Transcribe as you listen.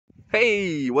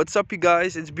Hey, what's up you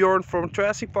guys? It's Bjorn from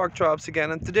Jurassic Park Traps again,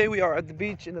 and today we are at the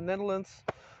beach in the Netherlands.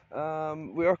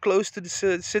 We are close to the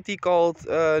city called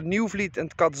Nieuwvliet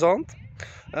and Katzand.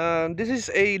 This is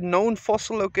a known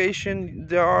fossil location.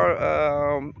 There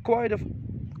are quite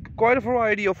a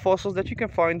variety of fossils that you can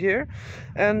find here,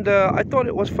 and I thought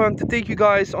it was fun to take you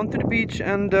guys onto the beach,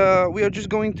 and we are just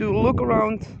going to look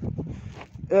around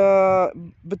uh,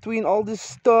 between all this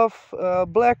stuff,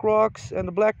 black rocks, and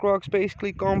the black rocks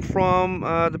basically come from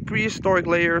the prehistoric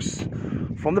layers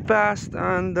from the past,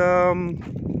 and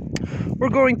we're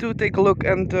going to take a look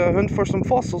and hunt for some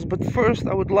fossils. But first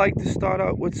I would like to start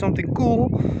out with something cool.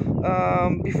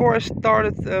 Before I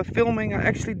started filming, I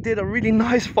actually did a really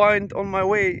nice find on my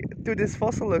way to this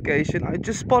fossil location. I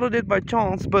just spotted it by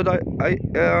chance, but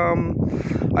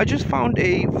I just found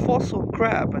a fossil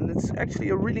crab, and it's actually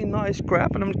a really nice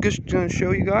crab, and I'm just gonna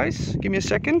show you guys. Give me a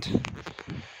second.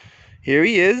 Here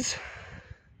he is.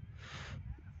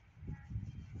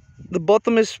 The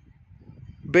bottom is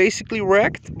basically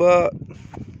wrecked, but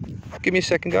give me a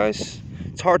second, guys.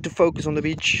 It's hard to focus on the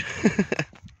beach.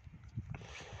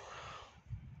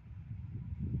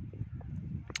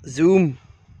 Zoom.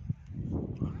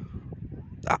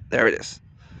 Ah, there it is.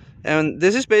 And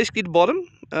this is basically the bottom.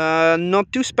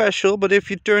 Not too special, but if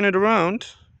you turn it around,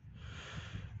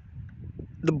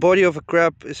 the body of a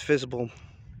crab is visible.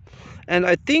 And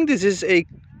I think this is a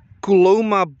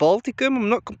Coloma balticum. I'm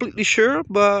not completely sure,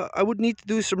 but I would need to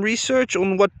do some research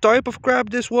on what type of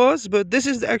crab this was. But this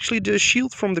is actually the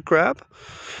shield from the crab,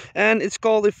 and it's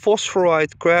called a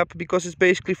phosphorite crab because it's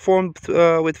basically formed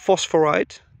with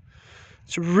phosphorite.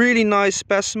 It's a really nice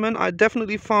specimen. I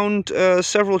definitely found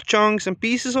several chunks and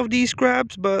pieces of these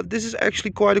crabs, but this is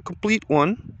actually quite a complete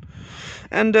one.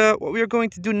 And what we are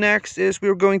going to do next is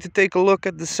we're going to take a look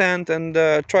at the sand and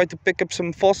try to pick up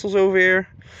some fossils over here.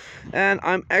 And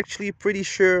I'm actually pretty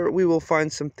sure we will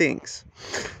find some things.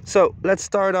 So let's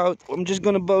start out. I'm just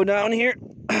gonna bow down here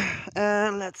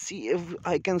and let's see if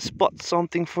I can spot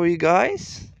something for you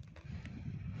guys.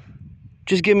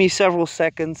 Just give me several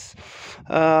seconds.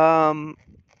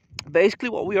 Basically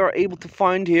what we are able to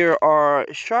find here are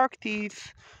shark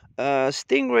teeth,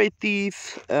 stingray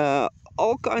teeth,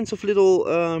 all kinds of little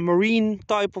marine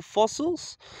type of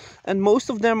fossils, and most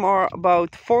of them are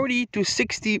about 40 to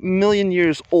 60 million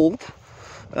years old.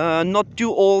 Not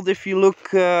too old if you look,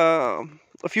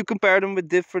 if you compare them with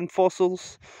different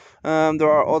fossils. There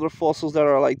are other fossils that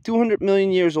are like 200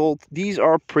 million years old. These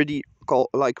are pretty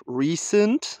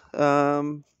recent.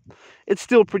 It's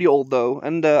still pretty old though,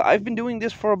 and I've been doing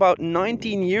this for about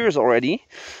 19 years already.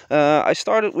 I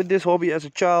started with this hobby as a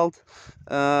child.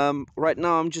 Right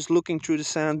now I'm just looking through the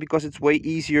sand because it's way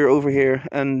easier over here,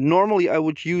 and normally I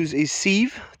would use a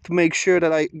sieve to make sure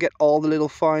that I get all the little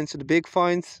finds and the big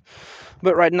finds,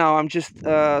 but right now I'm just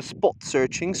spot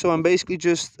searching. So I'm basically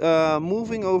just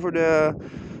moving over the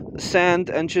sand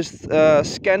and just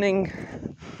scanning,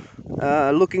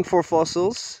 looking for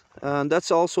fossils. That's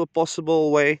also a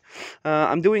possible way.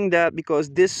 I'm doing that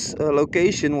because this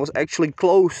location was actually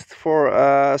closed for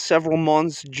several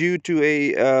months due to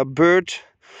a bird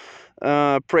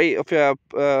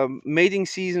mating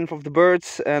season of the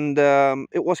birds, and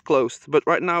it was closed. But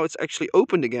right now it's actually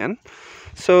opened again.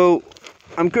 So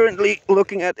I'm currently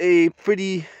looking at a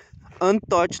pretty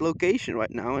untouched location right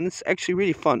now, and it's actually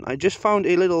really fun. I just found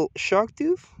a little shark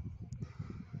tooth.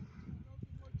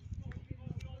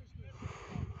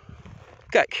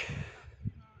 Kijk.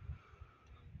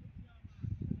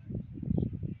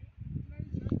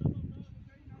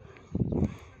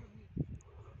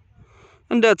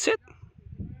 And that's it.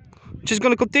 Just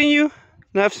gonna continue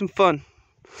and have some fun.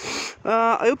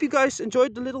 I hope you guys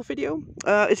enjoyed the little video.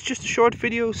 It's just a short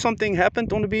video. Something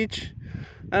happened on the beach,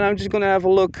 and I'm just gonna have a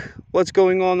look what's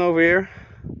going on over here.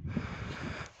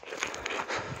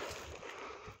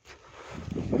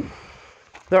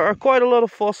 There are quite a lot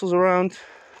of fossils around.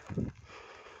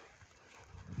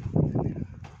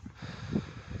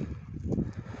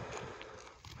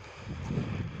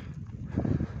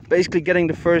 Basically getting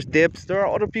the first dips. There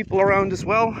are other people around as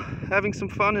well, having some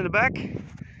fun in the back.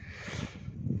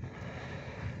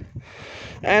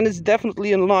 And it's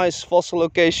definitely a nice fossil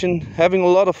location. Having a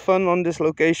lot of fun on this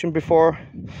location before.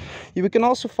 We can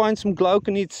also find some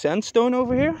glauconite sandstone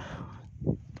over here.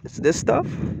 It's this stuff.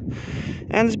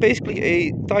 And it's basically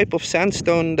a type of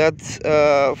sandstone that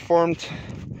formed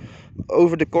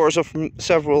over the course of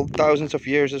several thousands of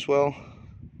years as well.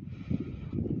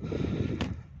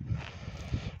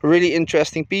 Really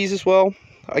interesting piece as well.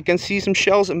 I can see some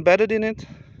shells embedded in it.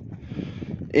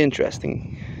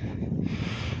 Interesting.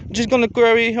 Just gonna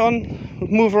carry on,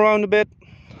 move around a bit.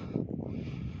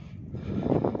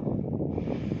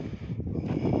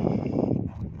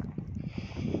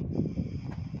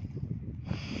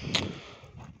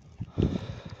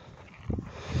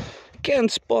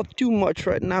 can't spot too much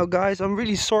right now, guys. I'm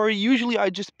really sorry. Usually I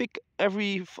just pick I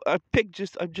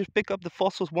just pick up the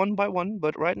fossils one by one,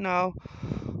 but right now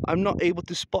I'm not able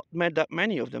to spot that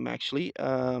many of them actually.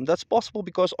 That's possible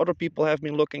because other people have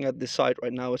been looking at this site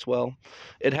right now as well.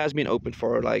 It has been open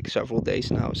for like several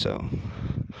days now, so.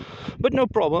 But no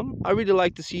problem. I really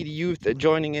like to see the youth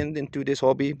joining in into this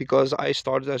hobby because I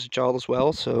started as a child as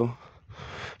well, so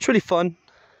it's really fun.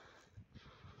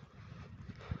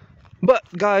 But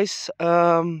guys,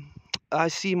 I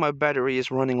see my battery is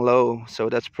running low, so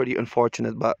that's pretty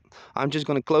unfortunate, but I'm just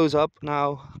gonna close up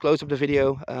the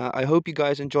video. I hope you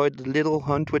guys enjoyed the little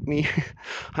hunt with me.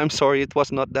 I'm sorry it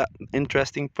was not that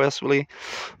interesting personally,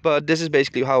 but this is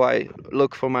basically how I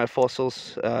look for my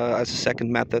fossils as a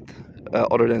second method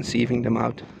other than sieving them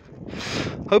out.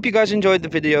 Hope you guys enjoyed the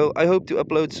video. I hope to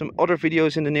upload some other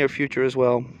videos in the near future as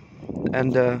well,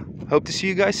 and hope to see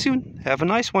you guys soon. Have a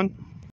nice one.